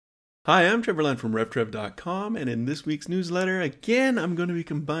Hi, I'm Trevor Land from RevTrev.com, and in this week's newsletter, again, I'm going to be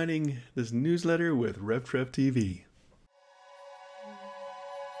combining this newsletter with RevTrev TV.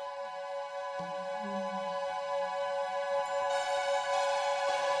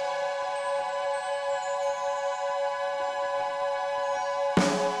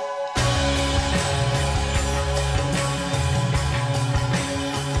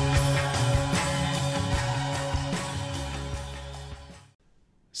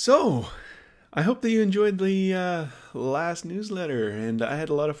 So, I hope that you enjoyed the last newsletter, and I had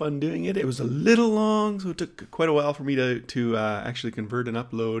a lot of fun doing it. It was a little long, so it took quite a while for me to actually convert and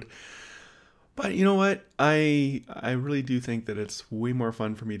upload. But you know what? I really do think that it's way more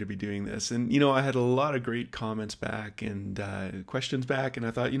fun for me to be doing this. And I had a lot of great comments back and questions back, and I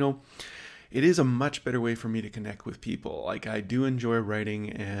thought, it is a much better way for me to connect with people. Like, I do enjoy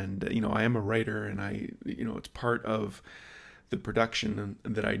writing, and I am a writer, and it's part of the production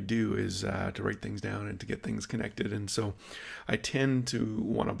that I do is to write things down and to get things connected. And so I tend to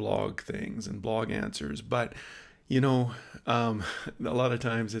want to blog things and blog answers, but a lot of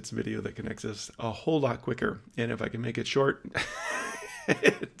times it's video that connects us a whole lot quicker. And if I can make it short,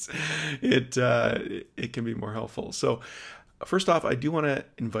 it can be more helpful. So first off, I do want to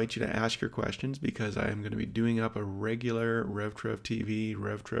invite you to ask your questions, because I am going to be doing up a regular RevTrev TV,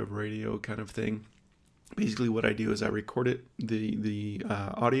 RevTrev radio kind of thing. Basically, what I do is I record it, the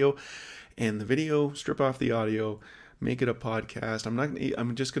audio and the video, strip off the audio, make it a podcast.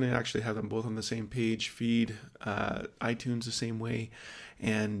 I'm just going to actually have them both on the same page, feed iTunes the same way,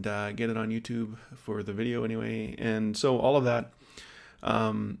 and get it on YouTube for the video anyway. And so all of that,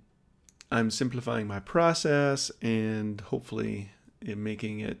 I'm simplifying my process and hopefully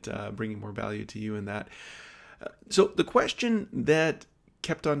making it bringing more value to you in that. So the question that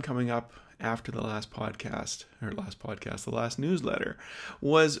kept on coming up after the last newsletter,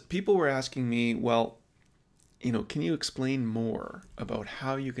 was people were asking me, well, can you explain more about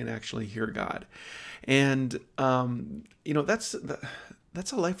how you can actually hear God? And, that's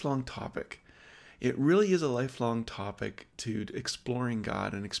a lifelong topic. It really is a lifelong topic to exploring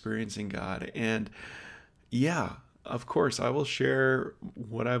God and experiencing God. And yeah, of course, I will share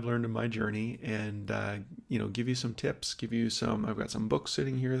what I've learned in my journey and, give you some tips, I've got some books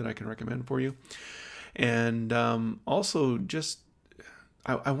sitting here that I can recommend for you. And also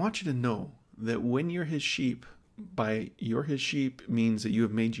I want you to know that when you're his sheep, you're his sheep means that you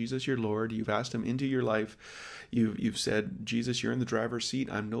have made Jesus your Lord. You've asked him into your life. You've said, Jesus, you're in the driver's seat.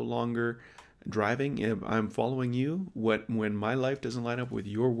 I'm no longer driving. I'm following you. When my life doesn't line up with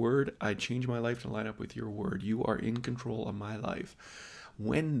your word, I change my life to line up with your word. You are in control of my life.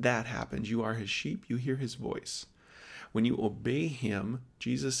 When that happens, you are his sheep. You hear his voice. When you obey him,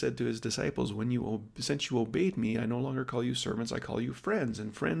 Jesus said to his disciples, since you obeyed me, I no longer call you servants, I call you friends.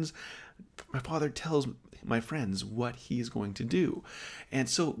 And friends, my Father tells my friends what he's going to do. And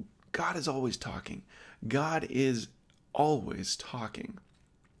so God is always talking. God is always talking.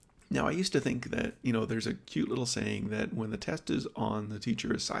 Now, I used to think that, there's a cute little saying that when the test is on, the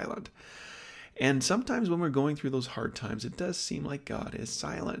teacher is silent. And sometimes when we're going through those hard times, it does seem like God is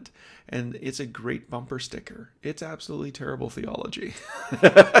silent. And it's a great bumper sticker. It's absolutely terrible theology.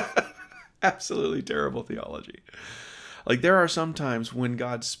 Absolutely terrible theology. Like, there are some times when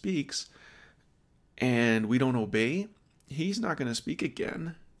God speaks and we don't obey, he's not going to speak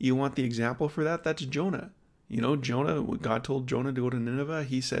again. You want the example for that? That's Jonah. Jonah, God told Jonah to go to Nineveh.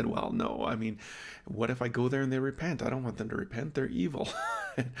 He said, well, no, what if I go there and they repent? I don't want them to repent. They're evil.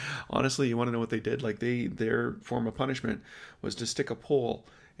 Honestly, you want to know what they did? Like, their form of punishment was to stick a pole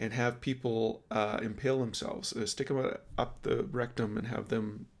and have people impale themselves, stick them up the rectum and have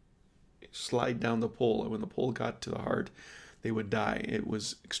them slide down the pole. And when the pole got to the heart, they would die. It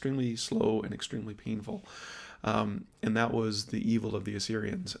was extremely slow and extremely painful. And that was the evil of the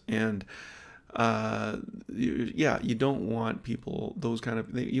Assyrians. And you don't want people,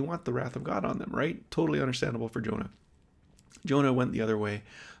 you want the wrath of God on them, right? Totally understandable for Jonah. Jonah went the other way.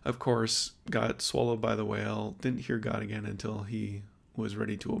 Of course, got swallowed by the whale, didn't hear God again until he was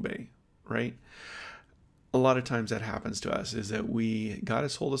ready to obey, right? A lot of times that happens to us, is that God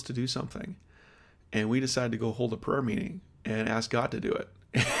has told us to do something, and we decide to go hold a prayer meeting and ask God to do it.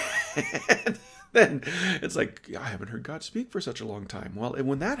 Then it's like, I haven't heard God speak for such a long time. Well,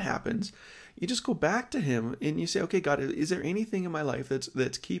 when that happens, you just go back to him and you say, okay, God, is there anything in my life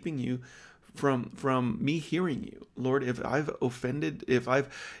that's keeping you from me hearing you. Lord, if I've offended, if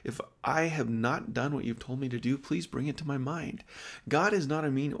I have not done what you've told me to do, please bring it to my mind. God is not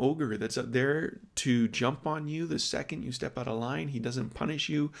a mean ogre that's up there to jump on you the second you step out of line. He doesn't punish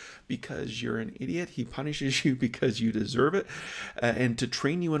you because you're an idiot. He punishes you because you deserve it, and to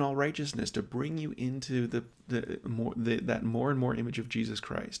train you in all righteousness, to bring you into that more and more image of Jesus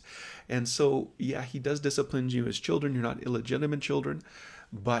Christ. And so, yeah, he does discipline you as children. You're not illegitimate children.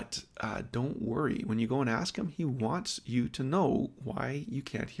 But don't worry. When you go and ask him, he wants you to know why you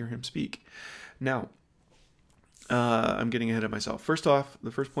can't hear him speak. Now, I'm getting ahead of myself. First off,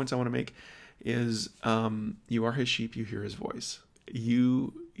 the first points I want to make is you are his sheep. You hear his voice.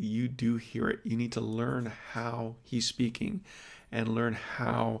 You do hear it. You need to learn how he's speaking and learn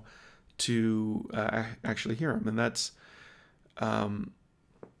how to actually hear him. And that's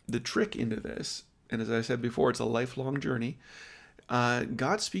the trick into this. And as I said before, it's a lifelong journey.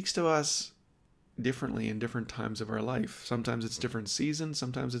 God speaks to us differently in different times of our life. Sometimes it's different seasons,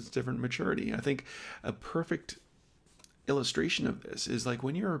 sometimes it's different maturity. I think a perfect illustration of this is like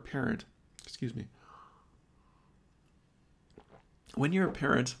when you're a parent, when you're a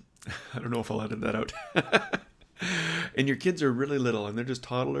parent, I don't know if I'll edit that out, and your kids are really little and they're just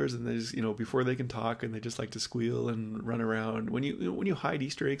toddlers and they just, before they can talk and they just like to squeal and run around. When you hide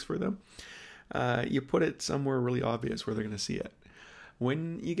Easter eggs for them, you put it somewhere really obvious where they're going to see it.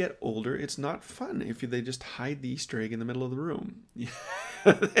 When you get older, it's not fun if they just hide the Easter egg in the middle of the room.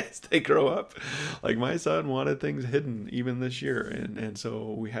 As they grow up, like my son wanted things hidden even this year, and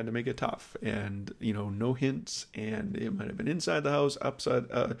so we had to make it tough. And no hints, and it might have been inside the house, outside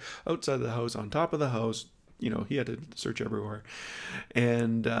the house, on top of the house. He had to search everywhere.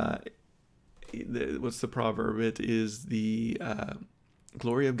 And what's the proverb? It is the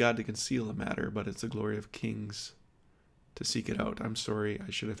glory of God to conceal a matter, but it's the glory of kings to seek it out. I'm sorry,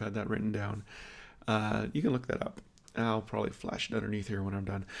 I should have had that written down. You can look that up. I'll probably flash it underneath here when I'm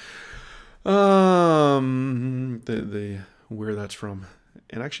done. The where that's from,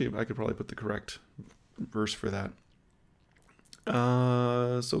 and actually I could probably put the correct verse for that.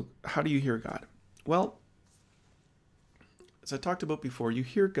 So how do you hear God? Well, as I talked about before, you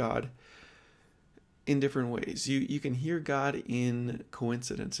hear God in different ways. You can hear God in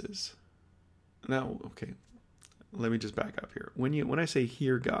coincidences. Now, okay, let me just back up here. When I say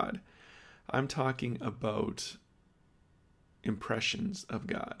hear God, I'm talking about impressions of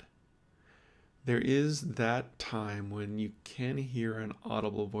God. There is that time when you can hear an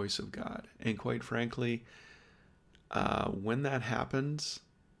audible voice of God, and quite frankly, when that happens,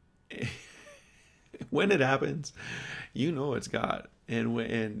 when it happens, it's God.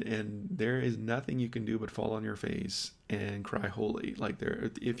 And there is nothing you can do but fall on your face and cry holy,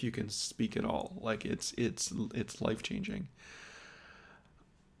 if you can speak at all. Like it's life-changing.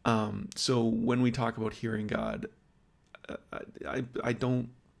 So when we talk about hearing God, I don't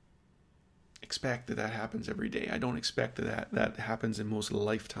expect that happens every day. I don't expect that happens in most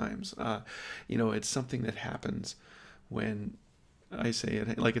lifetimes. It's something that happens when I say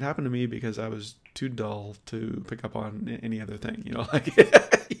it. Like it happened to me because I was too dull to pick up on any other thing.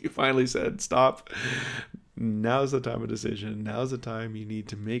 You finally said, stop. Now's the time of decision. Now's the time you need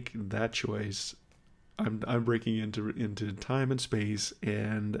to make that choice. I'm breaking into time and space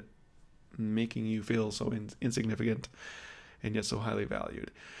and making you feel so insignificant and yet so highly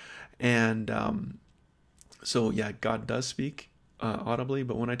valued. And so yeah, God does speak audibly,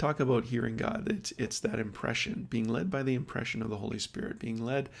 but when I talk about hearing God, it's that impression, being led by the impression of the Holy Spirit, being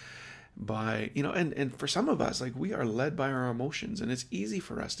led by, and for some of us, like we are led by our emotions, and it's easy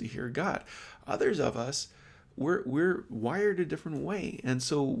for us to hear God. Others of us, we're wired a different way, and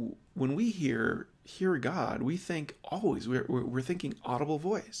so when we hear God, we think always we're thinking audible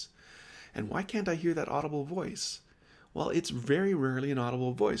voice. And why can't I hear that audible voice? Well, it's very rarely an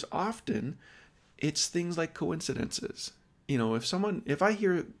audible voice. Often, it's things like coincidences. If I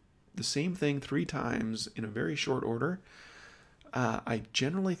hear the same thing 3 times in a very short order, I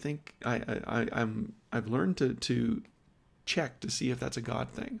generally think I've learned to check to see if that's a God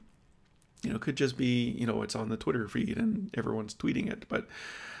thing. It could just be, it's on the Twitter feed and everyone's tweeting it, but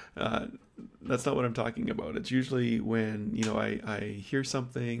that's not what I'm talking about. It's usually when, I hear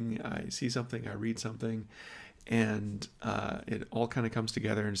something, I see something, I read something, and it all kind of comes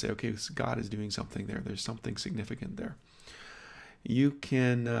together and say, okay, so God is doing something there. There's something significant there.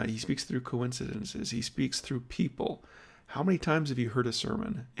 He speaks through coincidences. He speaks through people. How many times have you heard a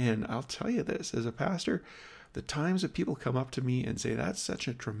sermon? And I'll tell you this, as a pastor, the times that people come up to me and say, that's such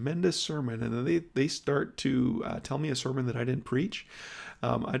a tremendous sermon, and then they start to tell me a sermon that I didn't preach,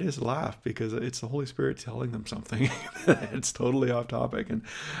 I just laugh, because it's the Holy Spirit telling them something. It's totally off topic. And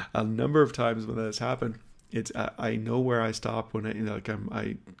a number of times when that's happened, I know where I stop when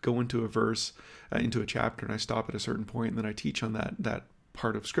I go into a verse, into a chapter, and I stop at a certain point, and then I teach on that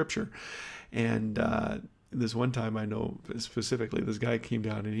part of Scripture. And this one time, I know specifically, this guy came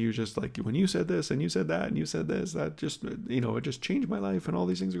down and he was just like, when you said this and you said that and you said this, that just, it just changed my life, and all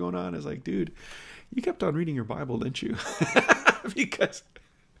these things are going on. It's like, dude, you kept on reading your Bible, didn't you? Because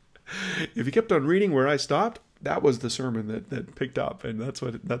if you kept on reading where I stopped, that was the sermon that picked up, and that's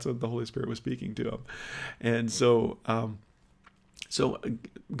what the Holy Spirit was speaking to him. And so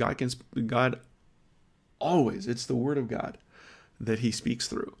God always, it's the Word of God that He speaks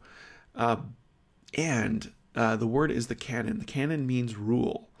through. And the word is the canon. The canon means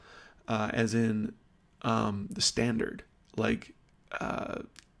rule, as in the standard. Like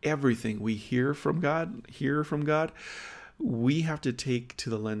everything we hear from God, we have to take to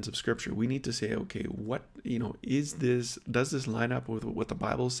the lens of Scripture. We need to say, okay, what is this? Does this line up with what the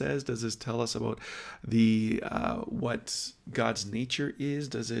Bible says? Does this tell us about the what God's nature is?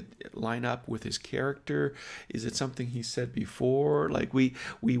 Does it line up with His character? Is it something He said before? Like we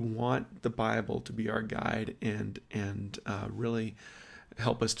want the Bible to be our guide and really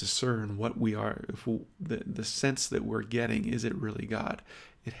help us discern what we are. If the sense that we're getting, is it really God?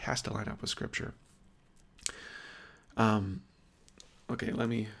 It has to line up with Scripture. Okay, let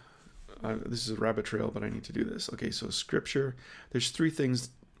me, this is a rabbit trail, but I need to do this. Okay, so Scripture, there's three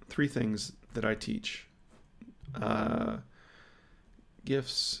things that I teach.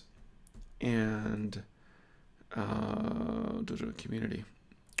 Gifts and community.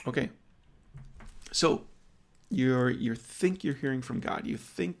 Okay, so you think you're hearing from God. You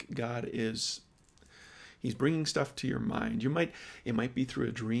think God is, He's bringing stuff to your mind. It might be through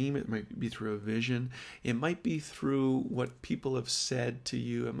a dream. It might be through a vision. It might be through what people have said to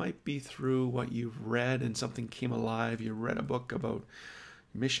you. It might be through what you've read and something came alive. You read a book about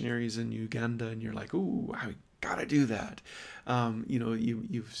missionaries in Uganda and you're like, ooh, I gotta do that.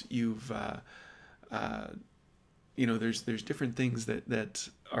 There's different things that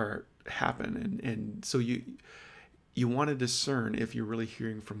happen, and so you want to discern if you're really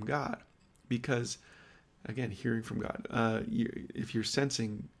hearing from God, because again, hearing from God, if you're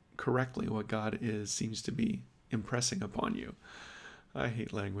sensing correctly what God seems to be impressing upon you. I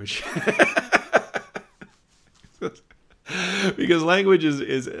hate language. Because language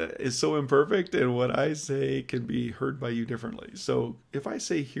is so imperfect, and what I say can be heard by you differently. So if I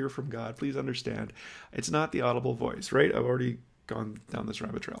say hear from God, please understand, it's not the audible voice, right? I've already gone down this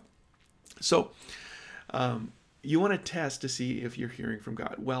rabbit trail. So you want to test to see if you're hearing from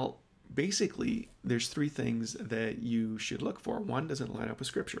God. Well, basically, there's three things that you should look for. One, does it line up with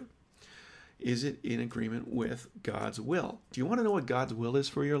Scripture? Is it in agreement with God's will? Do you want to know what God's will is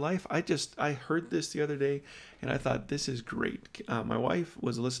for your life? I heard this the other day, and I thought, this is great. My wife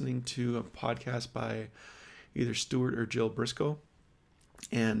was listening to a podcast by either Stuart or Jill Briscoe,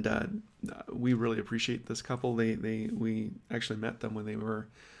 and we really appreciate this couple. We actually met them when they were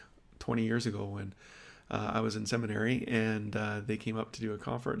 20 years ago when I was in seminary, and they came up to do a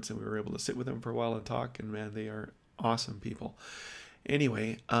conference, and we were able to sit with them for a while and talk, and man, they are awesome people.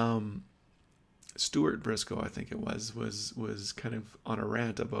 Anyway, Stuart Briscoe, I think it was kind of on a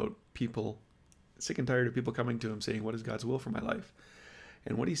rant about people, sick and tired of people coming to him saying, what is God's will for my life?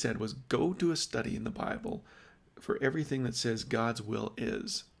 And what he said was, go do a study in the Bible for everything that says God's will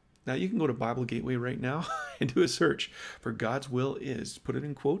is. Now, you can go to Bible Gateway right now and do a search for God's will is. Put it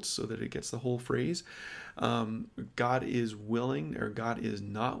in quotes so that it gets the whole phrase. God is willing or God is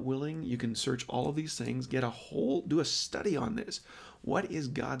not willing. You can search all of these things, do a study on this. What is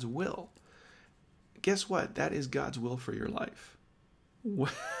God's will? Guess what? That is God's will for your life.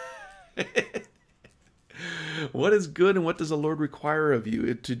 What is good and what does the Lord require of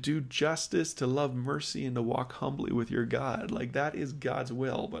you? To do justice, to love mercy, and to walk humbly with your God. Like, that is God's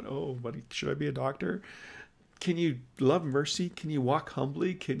will. But should I be a doctor? Can you love mercy? Can you walk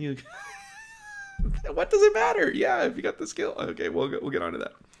humbly? Can you... What does it matter? Yeah, if you got the skill. Okay, we'll get on to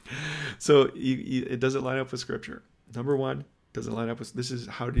that. So it doesn't line up with Scripture. Number one, does it line up with, this is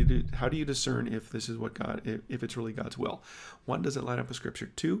how do you discern if this is what if it's really God's will? One, does it line up with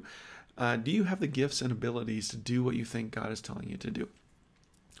Scripture? Two, do you have the gifts and abilities to do what you think God is telling you to do?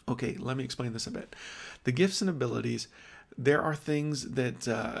 Okay, let me explain this a bit. The gifts and abilities, there are things that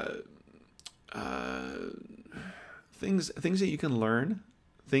things that you can learn,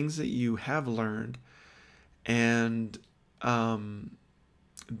 things that you have learned, and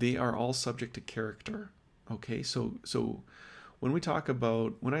they are all subject to character. Okay, so when I talk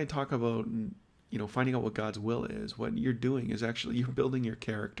about finding out what God's will is, what you're doing is actually you're building your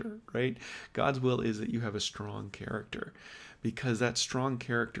character, right? God's will is that you have a strong character, because that strong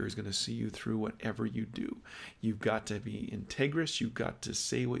character is going to see you through whatever you do. You've got to be integrous. You've got to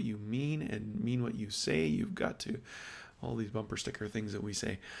say what you mean and mean what you say. You've got to, all these bumper sticker things that we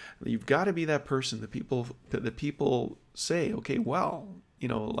say. You've got to be that person that people say, okay, well,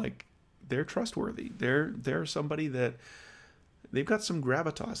 like they're trustworthy. They're somebody that they've got some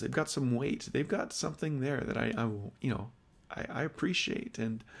gravitas. They've got some weight. They've got something there that I appreciate.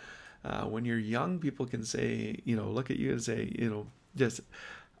 And when you're young, people can say, look at you and say, just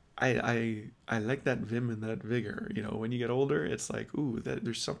I like that vim and that vigor. When you get older, it's like, ooh,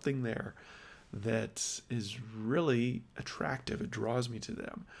 there's something there that is really attractive. It draws me to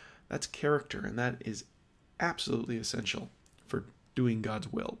them. That's character, and that is absolutely essential for doing God's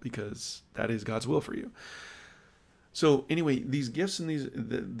will, because that is God's will for you. So anyway, these gifts and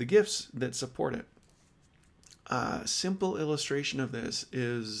the gifts that support it. Simple illustration of this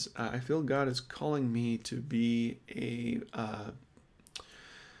is I feel God is calling me to be a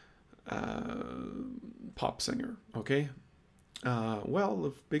pop singer. Okay. Well,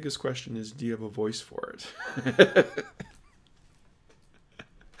 the biggest question is, do you have a voice for it?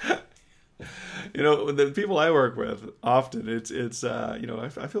 The people I work with often, it's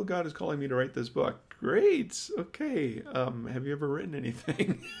I feel God is calling me to write this book. Great. Okay. Have you ever written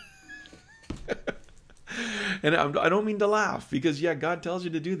anything? And I don't mean to laugh, because yeah, God tells you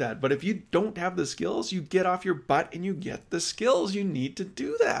to do that. But if you don't have the skills, you get off your butt and you get the skills you need to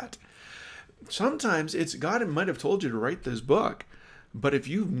do that. Sometimes it's God might have told you to write this book, but if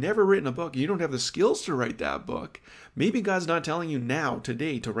you've never written a book, you don't have the skills to write that book. Maybe God's not telling you now,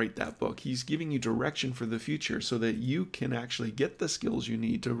 today, to write that book. He's giving you direction for the future so that you can actually get the skills you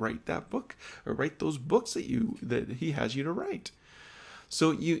need to write that book, or write those books that He has you to write.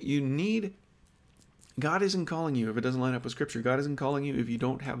 So you need. God isn't calling you if it doesn't line up with Scripture. God isn't calling you if you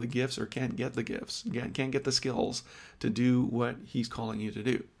don't have the gifts or can't get the gifts, can't get the skills to do what He's calling you to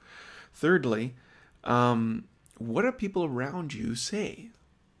do. Thirdly, what do people around you say?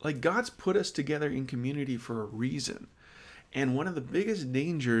 Like, God's put us together in community for a reason. And one of the biggest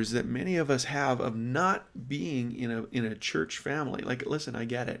dangers that many of us have of not being in a church family, like, listen, I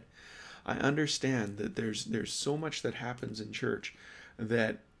get it. I understand that there's so much that happens in church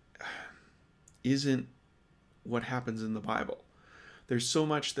that isn't what happens in the Bible. There's so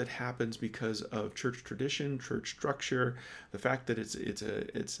much that happens because of church tradition, church structure, the fact that it's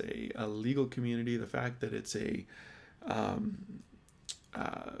a legal community, the fact that it's a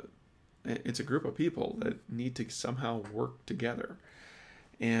group of people that need to somehow work together.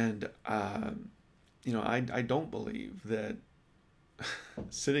 And I don't believe that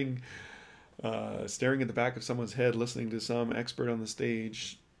sitting staring at the back of someone's head, listening to some expert on the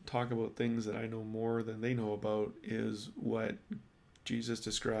stage talk about things that I know more than they know about is what Jesus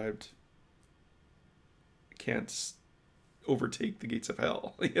described can't overtake the gates of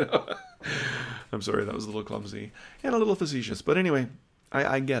hell. I'm sorry, that was a little clumsy and a little facetious, but anyway,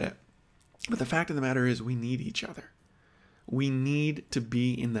 I get it. But the fact of the matter is, we need each other. We need to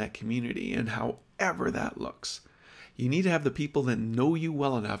be in that community, and however that looks, you need to have the people that know you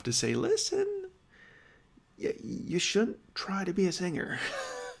well enough to say, listen, you shouldn't try to be a singer.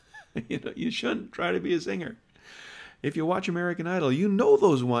 You shouldn't try to be a singer. If you watch American Idol, you know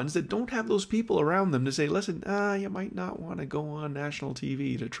those ones that don't have those people around them to say, listen, you might not want to go on national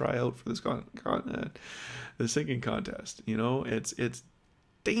TV to try out for this the singing contest. It's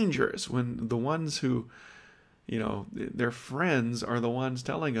dangerous when the ones who, their friends are the ones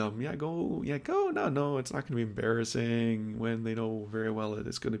telling them, go. No, it's not going to be embarrassing, when they know very well that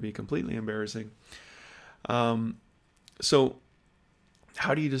it's going to be completely embarrassing. So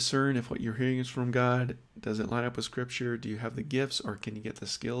how do you discern if what you're hearing is from God? Does it line up with Scripture? Do you have the gifts, or can you get the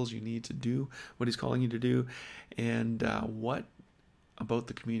skills you need to do what He's calling you to do? And what about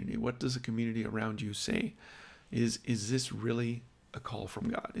the community? What does the community around you say? Is this really a call from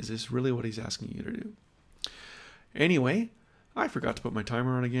God? Is this really what He's asking you to do? Anyway, I forgot to put my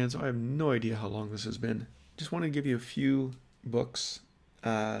timer on again, so I have no idea how long this has been. Just want to give you a few books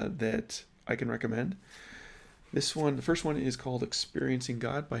that I can recommend. The first one is called Experiencing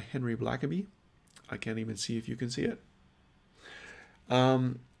God by Henry Blackaby. I can't even see if you can see it.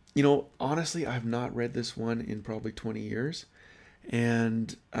 Honestly, I've not read this one in probably 20 years.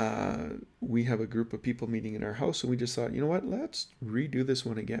 And we have a group of people meeting in our house, and we just thought, you know what, let's redo this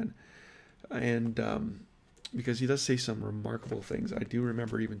one again. And because he does say some remarkable things. I do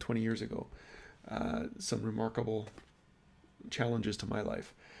remember even 20 years ago, some remarkable challenges to my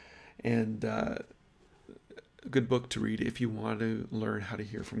life. And a good book to read if you want to learn how to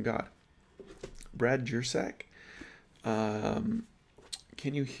hear from God. Brad Jersak, Can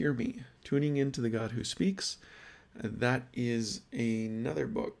You Hear Me? Tuning Into the God Who Speaks. That is another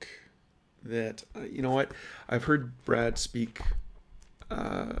book that, you know what, I've heard Brad speak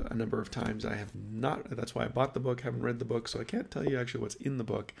a number of times. I have not, that's why I bought the book, haven't read the book, so I can't tell you actually what's in the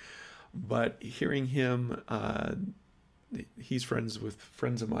book. But hearing him, he's friends with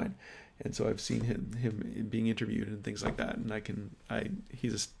friends of mine, and so I've seen him being interviewed and things like that. And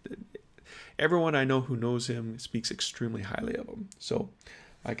everyone I know who knows him speaks extremely highly of him. So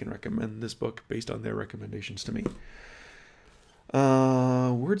I can recommend this book based on their recommendations to me.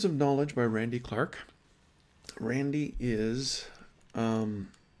 Words of Knowledge by Randy Clark. Randy is, how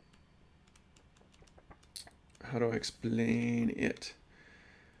do I explain it?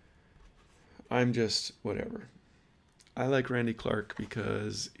 I'm just whatever. I like Randy Clark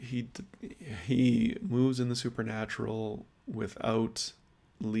because he moves in the supernatural without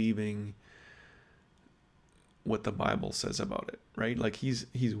leaving what the Bible says about it, right? Like he's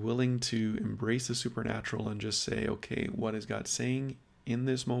willing to embrace the supernatural and just say, okay, what is God saying in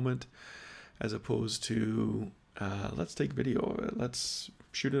this moment, as opposed to let's take video of it, let's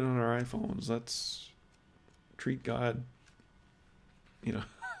shoot it on our iPhones, let's treat God, you know.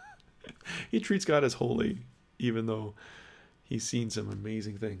 He treats God as holy, even though he's seen some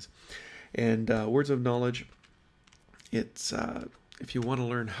amazing things. And Words of Knowledge, it's if you want to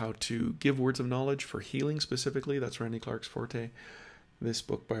learn how to give words of knowledge for healing specifically, that's Randy Clark's forte. This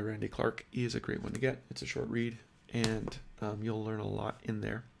book by Randy Clark is a great one to get. It's a short read, and you'll learn a lot in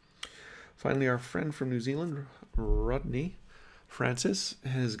there. Finally, our friend from New Zealand, Rodney Francis,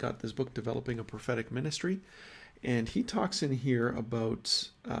 has got this book, Developing a Prophetic Ministry. And he talks in here about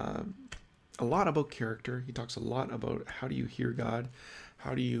a lot about character. He talks a lot about how do you hear God,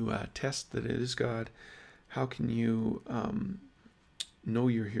 how do you test that it is God, how can you know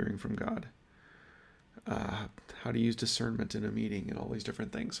you're hearing from God, how to use discernment in a meeting, and all these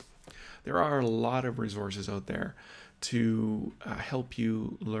different things. There are a lot of resources out there to help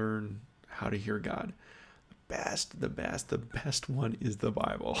you learn how to hear God. The best one is the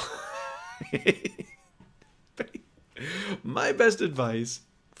Bible. My best advice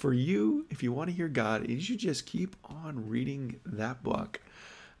for you, if you want to hear God, is you just keep on reading that book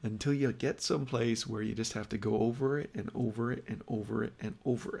until you get someplace where you just have to go over it and over it and over it and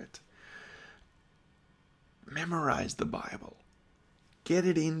over it. Memorize the Bible. Get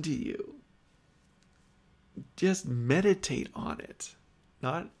it into you. Just meditate on it.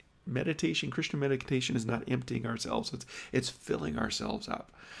 Not meditation. Christian meditation is not emptying ourselves. It's filling ourselves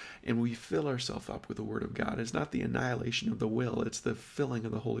up. And we fill ourselves up with the Word of God. It's not the annihilation of the will. It's the filling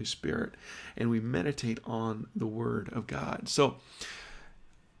of the Holy Spirit. And we meditate on the Word of God. So,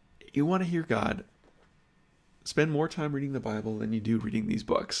 you want to hear God, spend more time reading the Bible than you do reading these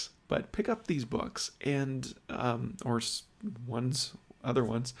books. But pick up these books and or other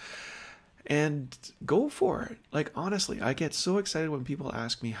ones, and go for it. Like, honestly, I get so excited when people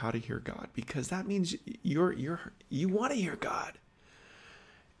ask me how to hear God, because that means you want to hear God.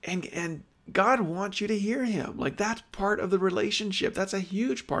 And God wants you to hear him. Like, that's part of the relationship. That's a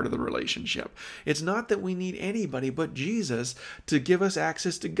huge part of the relationship. It's not that we need anybody but Jesus to give us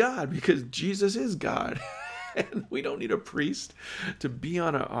access to God, because Jesus is God. And we don't need a priest to be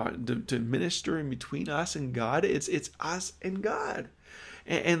on to minister in between us and God. It's us and God.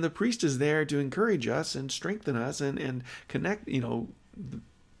 And the priest is there to encourage us and strengthen us and connect,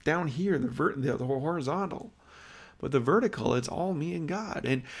 down here, the horizontal. But the vertical, it's all me and God.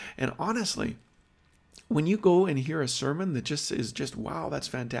 And honestly, when you go and hear a sermon that is just, wow, that's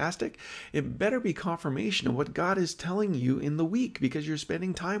fantastic, it better be confirmation of what God is telling you in the week, because you're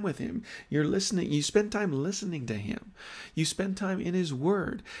spending time with him. You're listening. You spend time listening to him. You spend time in his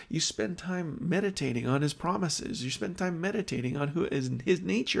word. You spend time meditating on his promises. You spend time meditating on who is his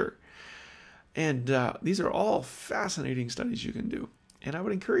nature. And these are all fascinating studies you can do. And I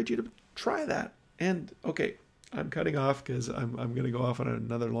would encourage you to try that. And okay, I'm cutting off because I'm going to go off on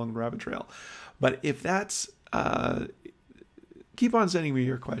another long rabbit trail. But if that's, keep on sending me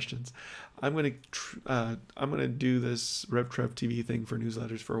your questions. I'm going to do this RevTrev TV thing for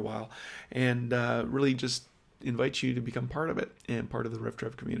newsletters for a while, and really just invite you to become part of it and part of the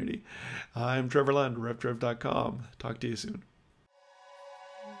RevTrev community. I'm Trevor Lund, RevTrev.com. Talk to you soon.